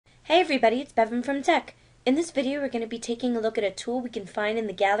Hey everybody, it's Bevan from Tech. In this video we're going to be taking a look at a tool we can find in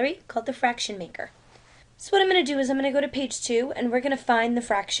the gallery called the Fraction Maker. So what I'm going to do is I'm going to go to page 2 and we're going to find the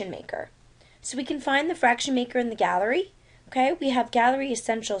Fraction Maker. So we can find the Fraction Maker in the gallery. Okay, we have Gallery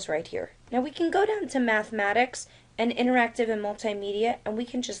Essentials right here. Now we can go down to Mathematics and Interactive and Multimedia and we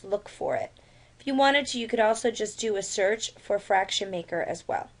can just look for it. If you wanted to, you could also just do a search for Fraction Maker as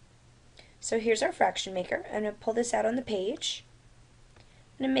well. So here's our Fraction Maker. I'm going to pull this out on the page.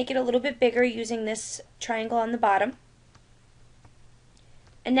 I'm going to make it a little bit bigger using this triangle on the bottom.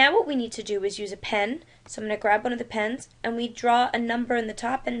 And now what we need to do is use a pen. So I'm going to grab one of the pens and we draw a number in the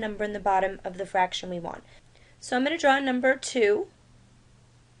top and a number in the bottom of the fraction we want. So I'm going to draw a number 2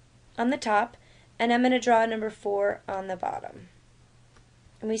 on the top and I'm going to draw a number 4 on the bottom.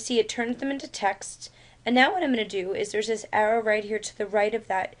 And we see it turns them into text. And now what I'm going to do is there's this arrow right here to the right of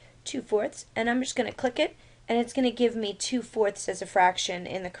that 2/4 and I'm just going to click it. And it's going to give me 2/4 as a fraction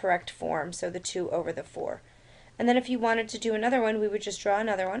in the correct form, so the 2 over the 4. And then if you wanted to do another one, we would just draw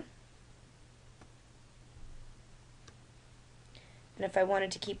another one. And if I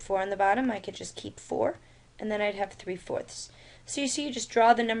wanted to keep 4 on the bottom, I could just keep 4, and then I'd have 3/4. So you see, you just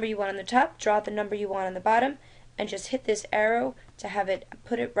draw the number you want on the top, draw the number you want on the bottom, and just hit this arrow to have it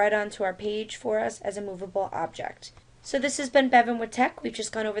put it right onto our page for us as a movable object. So this has been Bevan with Tech. We've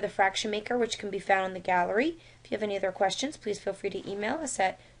just gone over the Fraction Maker, which can be found in the gallery. If you have any other questions, please feel free to email us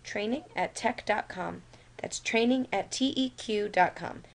at training@tech.com. That's training@teq.com.